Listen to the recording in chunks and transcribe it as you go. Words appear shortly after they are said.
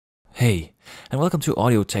Hey, and welcome to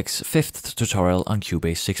AUDIOTEK's 5th tutorial on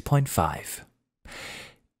Cubase 6.5.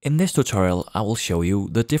 In this tutorial, I will show you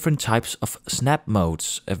the different types of snap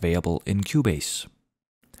modes available in Cubase.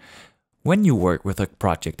 When you work with a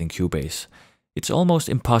project in Cubase, it's almost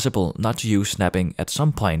impossible not to use snapping at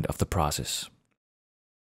some point of the process.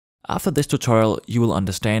 After this tutorial, you will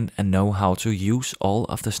understand and know how to use all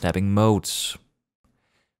of the snapping modes.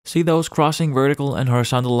 See those crossing vertical and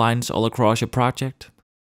horizontal lines all across your project?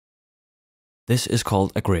 This is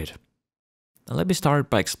called a grid. Now let me start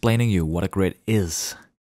by explaining you what a grid is.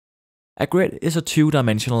 A grid is a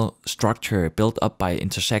two-dimensional structure built up by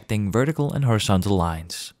intersecting vertical and horizontal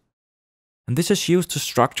lines. And this is used to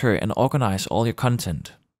structure and organize all your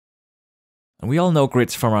content. And we all know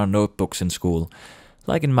grids from our notebooks in school.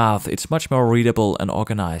 Like in math, it's much more readable and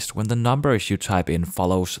organized when the numbers you type in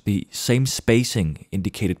follows the same spacing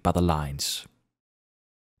indicated by the lines.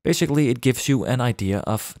 Basically, it gives you an idea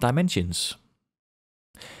of dimensions.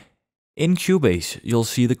 In Cubase, you'll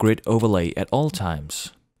see the grid overlay at all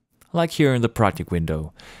times. Like here in the project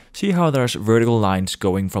window, see how there's vertical lines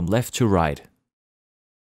going from left to right.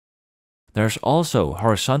 There's also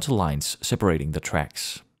horizontal lines separating the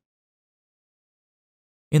tracks.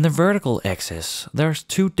 In the vertical axis, there's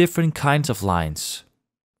two different kinds of lines.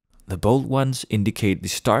 The bold ones indicate the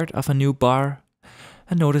start of a new bar,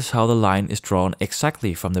 and notice how the line is drawn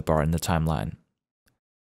exactly from the bar in the timeline.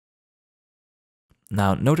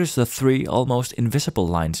 Now notice the three almost invisible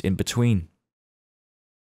lines in between.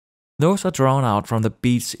 Those are drawn out from the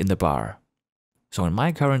beats in the bar. So in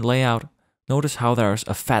my current layout, notice how there's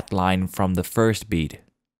a fat line from the first beat,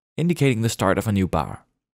 indicating the start of a new bar.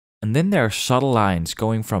 And then there are subtle lines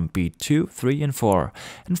going from beat 2, 3, and 4,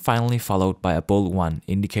 and finally followed by a bold one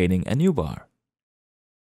indicating a new bar.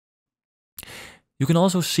 You can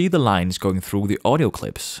also see the lines going through the audio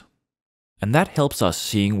clips. And that helps us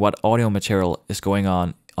seeing what audio material is going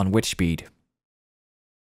on which beat.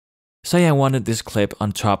 Say I wanted this clip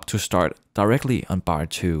on top to start directly on bar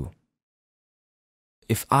 2.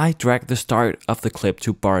 If I drag the start of the clip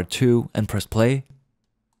to bar 2 and press play,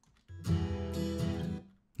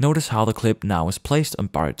 notice how the clip now is placed on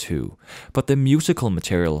bar 2, but the musical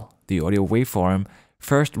material, the audio waveform,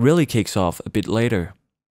 first really kicks off a bit later.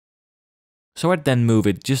 So I'd then move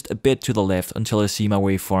it just a bit to the left until I see my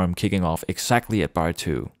waveform kicking off exactly at bar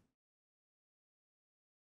 2.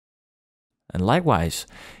 And likewise,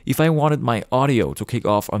 if I wanted my audio to kick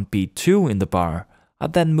off on beat 2 in the bar,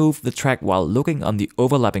 I'd then move the track while looking on the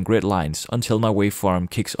overlapping grid lines until my waveform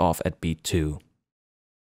kicks off at beat 2.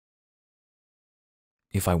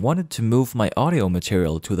 If I wanted to move my audio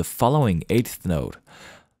material to the following 8th note,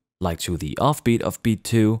 like to the offbeat of beat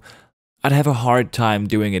 2, I'd have a hard time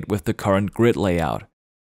doing it with the current grid layout,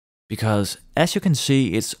 because as you can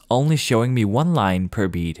see, it's only showing me one line per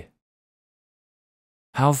beat.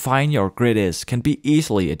 How fine your grid is can be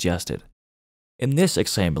easily adjusted. In this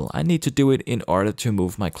example, I need to do it in order to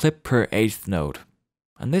move my clip per 8th note,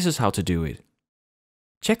 and this is how to do it.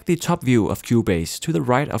 Check the top view of Cubase to the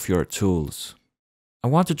right of your tools. I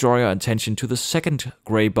want to draw your attention to the second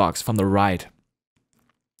gray box from the right.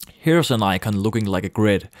 Here's an icon looking like a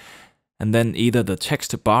grid, and then either the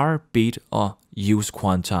text bar, beat, or use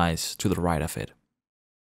quantize to the right of it.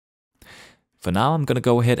 For now, I'm going to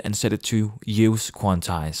go ahead and set it to use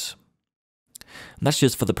quantize. And that's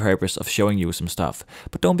just for the purpose of showing you some stuff,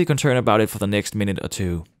 but don't be concerned about it for the next minute or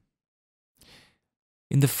two.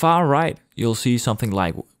 In the far right, you'll see something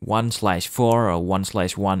like 1/4 or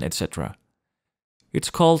 1/1, etc. It's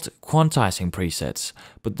called quantizing presets,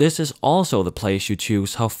 but this is also the place you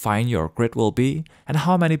choose how fine your grid will be and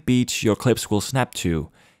how many beats your clips will snap to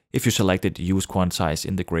if you selected use quantize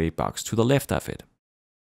in the gray box to the left of it.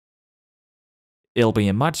 It'll be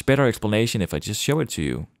a much better explanation if I just show it to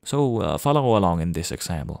you, so follow along in this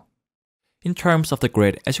example. In terms of the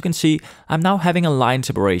grid, as you can see, I'm now having a line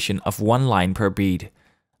separation of one line per beat.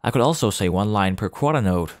 I could also say one line per quarter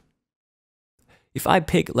note. If I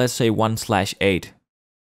pick, let's say 1/8,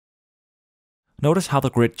 notice how the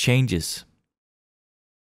grid changes.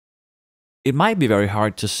 It might be very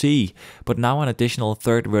hard to see, but now an additional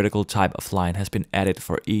third vertical type of line has been added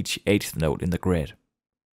for each 8th note in the grid.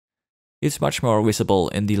 It's much more visible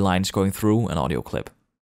in the lines going through an audio clip.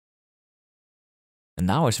 And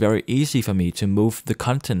now it's very easy for me to move the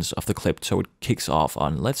contents of the clip so it kicks off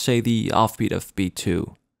on, let's say, the offbeat of beat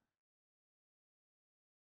 2.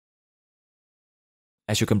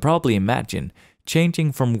 As you can probably imagine,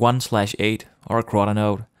 changing from 1/8 or a quarter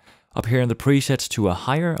note up here in the presets to a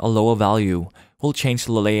higher or lower value will change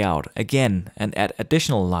the layout again and add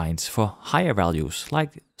additional lines for higher values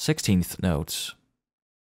like 16th notes.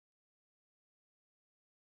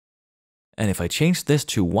 And if I change this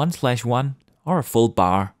to 1/1 or a full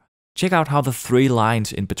bar, check out how the 3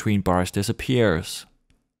 lines in between bars disappears.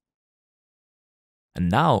 And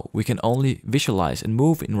now we can only visualize and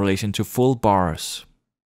move in relation to full bars.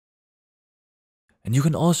 And you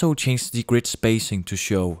can also change the grid spacing to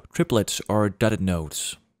show triplets or dotted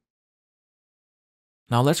notes.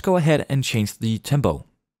 Now let's go ahead and change the tempo.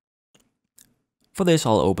 For this,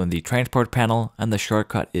 I'll open the transport panel, and the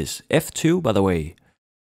shortcut is F2, by the way.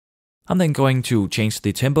 I'm then going to change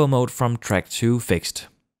the tempo mode from track to fixed.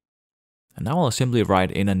 And now I'll simply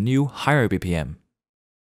write in a new higher BPM.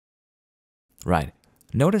 Right,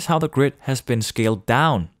 notice how the grid has been scaled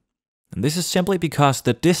down. And this is simply because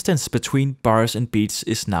the distance between bars and beats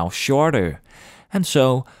is now shorter. And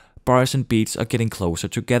so, bars and beats are getting closer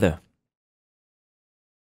together.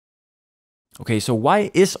 Okay, so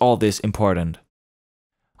why is all this important?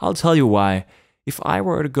 I'll tell you why. If I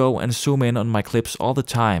were to go and zoom in on my clips all the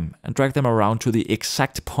time and drag them around to the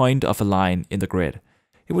exact point of a line in the grid,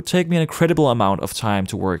 it would take me an incredible amount of time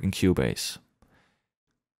to work in Cubase.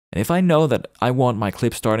 And if I know that I want my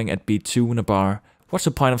clip starting at beat 2 in a bar, what's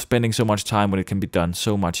the point of spending so much time when it can be done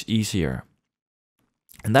so much easier?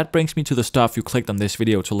 And that brings me to the stuff you clicked on this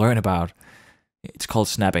video to learn about. It's called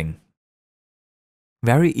snapping.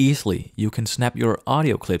 Very easily, you can snap your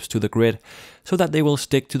audio clips to the grid so that they will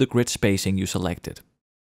stick to the grid spacing you selected.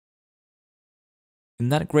 In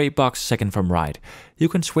that gray box second from right, you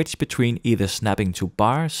can switch between either snapping to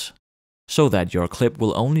bars, so that your clip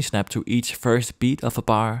will only snap to each first beat of a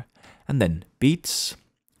bar, and then beats,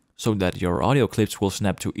 so that your audio clips will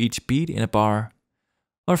snap to each beat in a bar,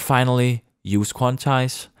 or finally, use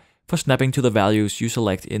quantize for snapping to the values you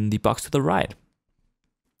select in the box to the right.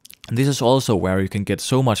 And this is also where you can get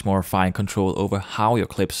so much more fine control over how your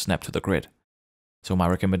clips snap to the grid. So my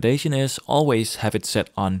recommendation is always have it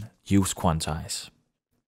set on use quantize.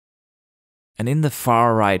 And in the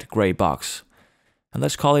far right gray box, and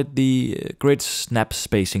let's call it the grid snap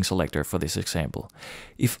spacing selector for this example.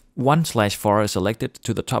 If 1/4 is selected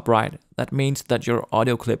to the top right, that means that your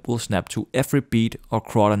audio clip will snap to every beat or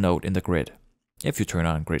quarter note in the grid, if you turn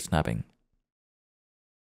on grid snapping.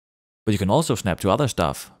 But you can also snap to other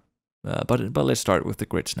stuff. But let's start with the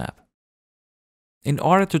grid snap. In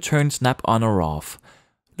order to turn snap on or off,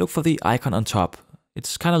 look for the icon on top.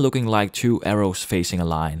 It's kind of looking like 2 arrows facing a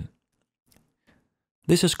line.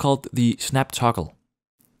 This is called the snap toggle.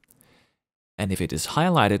 And if it is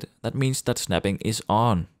highlighted, that means that snapping is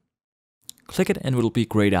on. Click it and it will be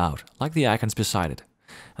grayed out, like the icons beside it.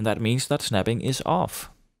 And that means that snapping is off.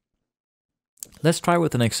 Let's try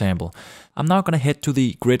with an example. I'm now going to head to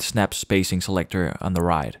the grid snap spacing selector on the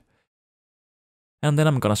right. And then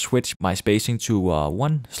I'm going to switch my spacing to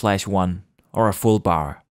 1/1 or a full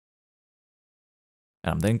bar.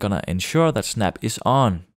 And I'm then going to ensure that snap is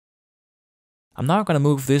on. I'm now going to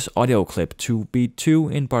move this audio clip to beat 2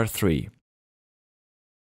 in bar 3.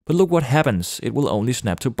 But look what happens, it will only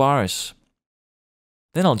snap to bars.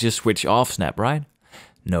 Then I'll just switch off snap, right?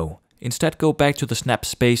 No, instead go back to the snap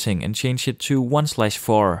spacing and change it to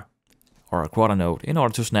 1/4 or a quarter note in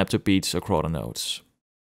order to snap to beats or quarter notes.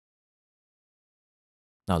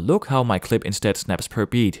 Now look how my clip instead snaps per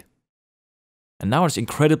beat. And now it's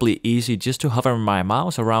incredibly easy just to hover my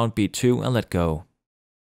mouse around beat 2 and let go.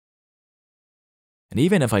 And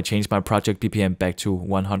even if I change my project BPM back to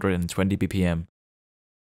 120 BPM,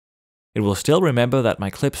 it will still remember that my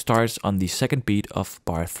clip starts on the second beat of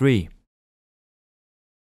bar 3.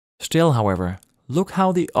 Still, however, look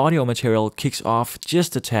how the audio material kicks off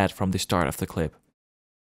just a tad from the start of the clip.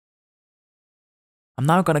 I'm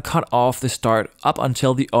now going to cut off the start up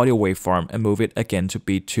until the audio waveform and move it again to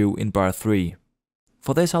beat 2 in bar 3.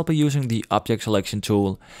 For this I'll be using the object selection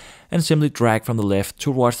tool and simply drag from the left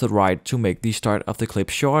towards the right to make the start of the clip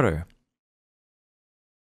shorter.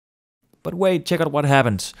 But wait, check out what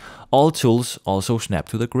happens. All tools also snap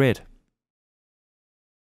to the grid.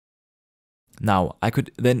 Now I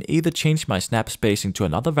could then either change my snap spacing to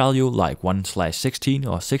another value like 1/16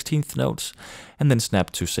 or 16th notes and then snap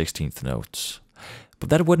to 16th notes. But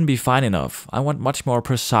that wouldn't be fine enough. I want much more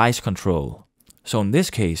precise control. So in this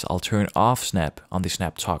case, I'll turn off snap on the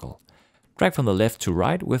snap toggle. Drag from the left to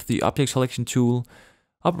right with the object selection tool,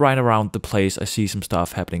 up right around the place I see some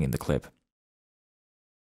stuff happening in the clip.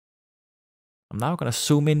 I'm now going to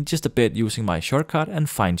zoom in just a bit using my shortcut and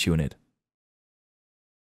fine tune it.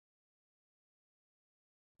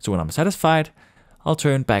 So when I'm satisfied, I'll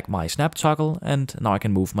turn back my snap toggle and now I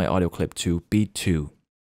can move my audio clip to beat 2.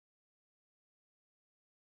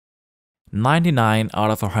 99 out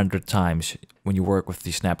of 100 times when you work with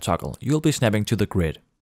the snap toggle, you'll be snapping to the grid.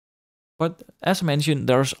 But as mentioned,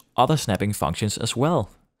 there's other snapping functions as well.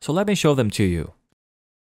 So let me show them to you.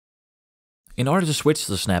 In order to switch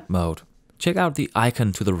to the snap mode, check out the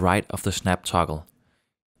icon to the right of the snap toggle.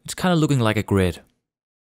 It's kind of looking like a grid.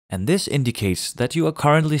 And this indicates that you are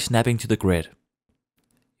currently snapping to the grid.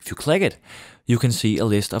 If you click it, you can see a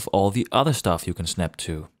list of all the other stuff you can snap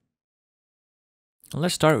to.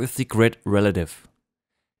 Let's start with the grid relative.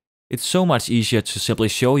 It's so much easier to simply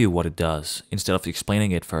show you what it does instead of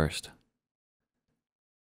explaining it first.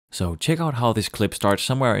 So check out how this clip starts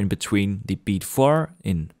somewhere in between the beat 4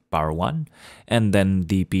 in bar 1 and then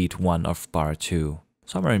the beat 1 of bar 2.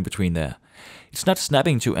 Somewhere in between there. It's not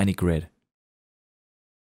snapping to any grid.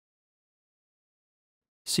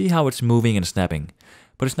 See how it's moving and snapping,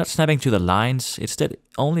 but it's not snapping to the lines, instead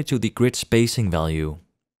only to the grid spacing value.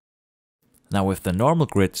 Now with the normal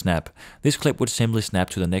grid snap, this clip would simply snap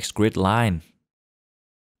to the next grid line.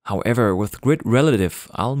 However, with grid relative,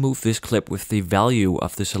 I'll move this clip with the value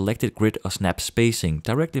of the selected grid or snap spacing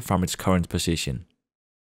directly from its current position.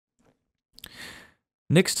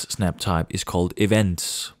 Next snap type is called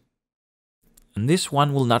events. And this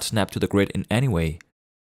one will not snap to the grid in any way.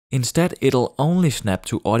 Instead, it'll only snap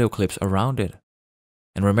to audio clips around it.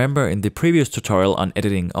 And remember, in the previous tutorial on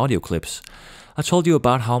editing audio clips, I told you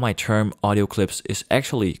about how my term audio clips is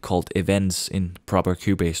actually called events in proper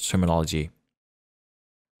Cubase terminology.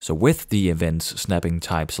 So with the events snapping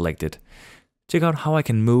type selected, check out how I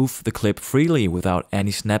can move the clip freely without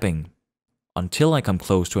any snapping, until I come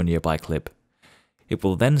close to a nearby clip. It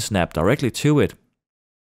will then snap directly to it.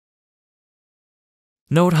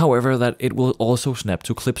 Note, however, that it will also snap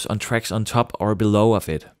to clips on tracks on top or below of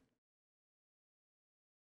it.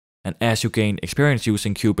 And as you gain experience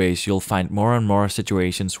using Cubase, you'll find more and more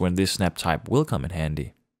situations when this snap type will come in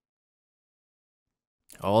handy.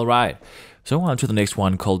 Alright, so on to the next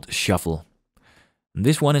one called Shuffle. And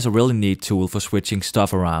this one is a really neat tool for switching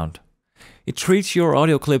stuff around. It treats your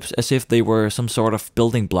audio clips as if they were some sort of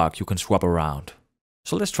building block you can swap around.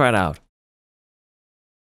 So let's try it out.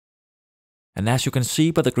 And as you can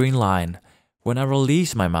see by the green line, when I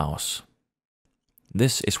release my mouse,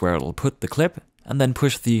 this is where it'll put the clip and then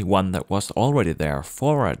push the one that was already there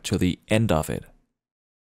forward to the end of it.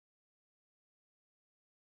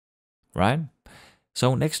 Right?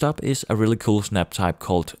 So next up is a really cool snap type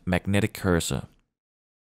called magnetic cursor.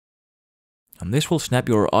 And this will snap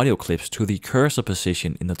your audio clips to the cursor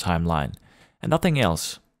position in the timeline and nothing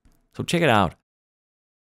else. So check it out.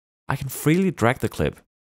 I can freely drag the clip,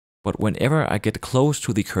 but whenever I get close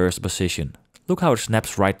to the cursor position, look how it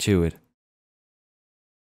snaps right to it.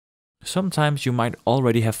 Sometimes you might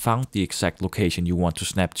already have found the exact location you want to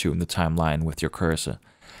snap to in the timeline with your cursor.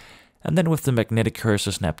 And then with the magnetic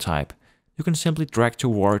cursor snap type, you can simply drag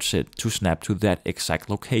towards it to snap to that exact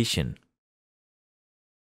location.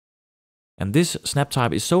 And this snap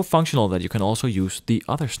type is so functional that you can also use the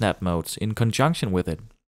other snap modes in conjunction with it.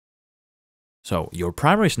 So your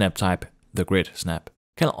primary snap type, the grid snap,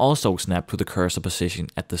 can also snap to the cursor position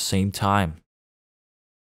at the same time.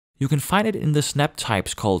 You can find it in the snap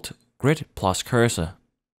types called grid plus cursor.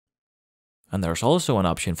 And there's also an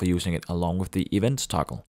option for using it along with the events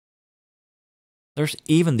toggle. There's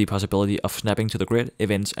even the possibility of snapping to the grid,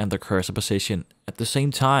 events and the cursor position at the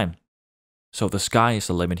same time. So the sky is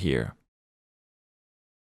the limit here.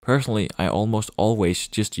 Personally, I almost always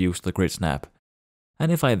just use the grid snap.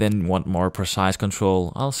 And if I then want more precise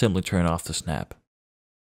control, I'll simply turn off the snap.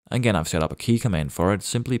 Again, I've set up a key command for it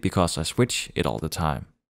simply because I switch it all the time.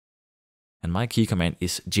 And my key command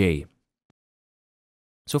is J.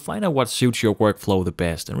 So find out what suits your workflow the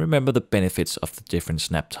best and remember the benefits of the different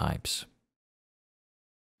snap types.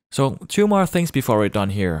 So 2 more things before we're done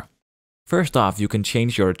here. First off, you can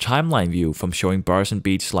change your timeline view from showing bars and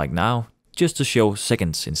beats like now, just to show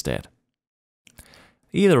seconds instead.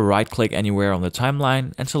 Either right-click anywhere on the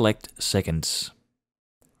timeline and select seconds.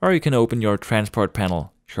 Or you can open your transport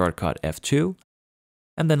panel, shortcut F2,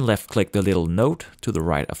 and then left-click the little note to the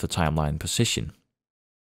right of the timeline position.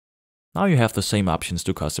 Now you have the same options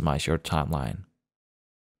to customize your timeline.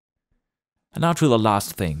 And now to the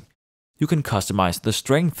last thing. You can customize the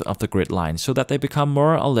strength of the grid lines so that they become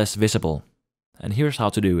more or less visible. And here's how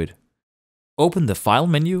to do it. Open the File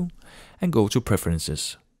menu and go to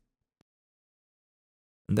Preferences.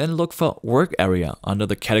 And then look for Work Area under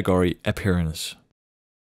the category Appearance.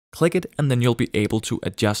 Click it and then you'll be able to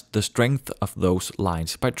adjust the strength of those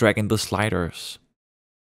lines by dragging the sliders.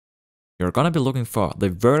 You're gonna be looking for the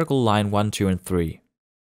vertical line 1, 2, and 3.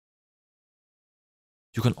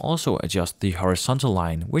 You can also adjust the horizontal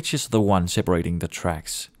line, which is the one separating the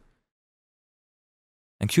tracks.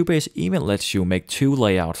 And Cubase even lets you make 2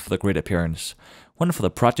 layouts for the grid appearance. One for the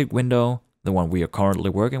project window, the one we are currently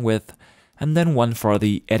working with, and then one for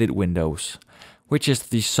the edit windows, which is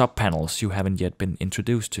the sub-panels you haven't yet been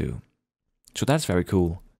introduced to. So that's very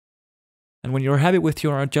cool. And when you're happy with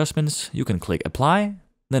your adjustments, you can click Apply,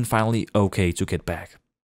 then finally OK to get back.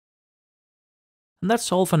 And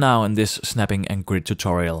that's all for now in this snapping and grid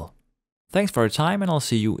tutorial. Thanks for your time, and I'll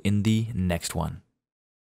see you in the next one.